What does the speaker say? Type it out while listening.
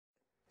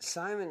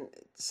Simon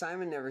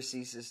never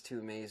ceases to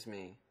amaze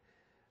me,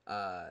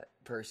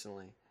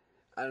 personally.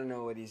 I don't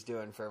know what he's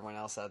doing for everyone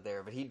else out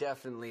there, but he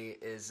definitely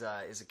is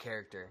a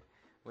character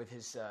with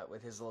his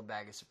little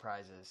bag of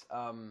surprises.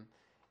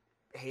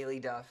 Haley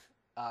Duff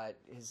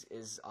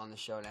is on the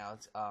show now.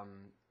 It's,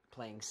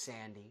 playing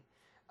Sandy,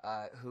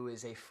 who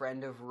is a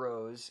friend of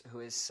Rose, who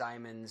is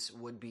Simon's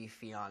would-be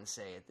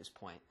fiancée at this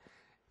point.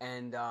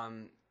 And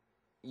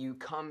you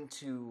come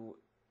to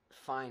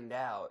find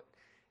out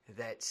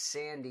that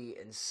Sandy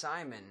and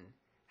Simon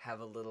have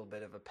a little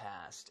bit of a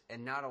past.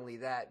 And not only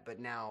that, but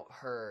now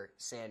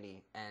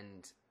Sandy,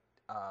 and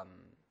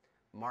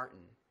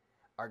Martin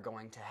are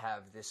going to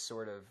have this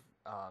sort of,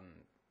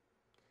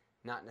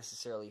 not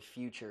necessarily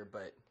future,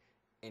 but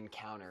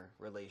encounter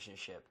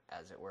relationship,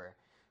 as it were.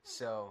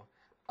 So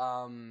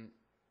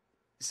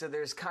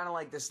there's kind of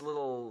like this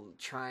little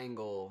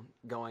triangle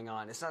going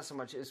on. It's not so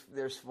much,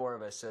 there's four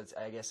of us, so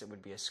I guess it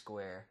would be a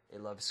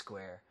love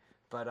square.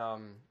 But,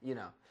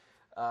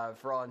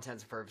 for all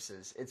intents and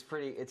purposes, it's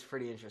pretty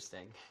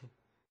interesting.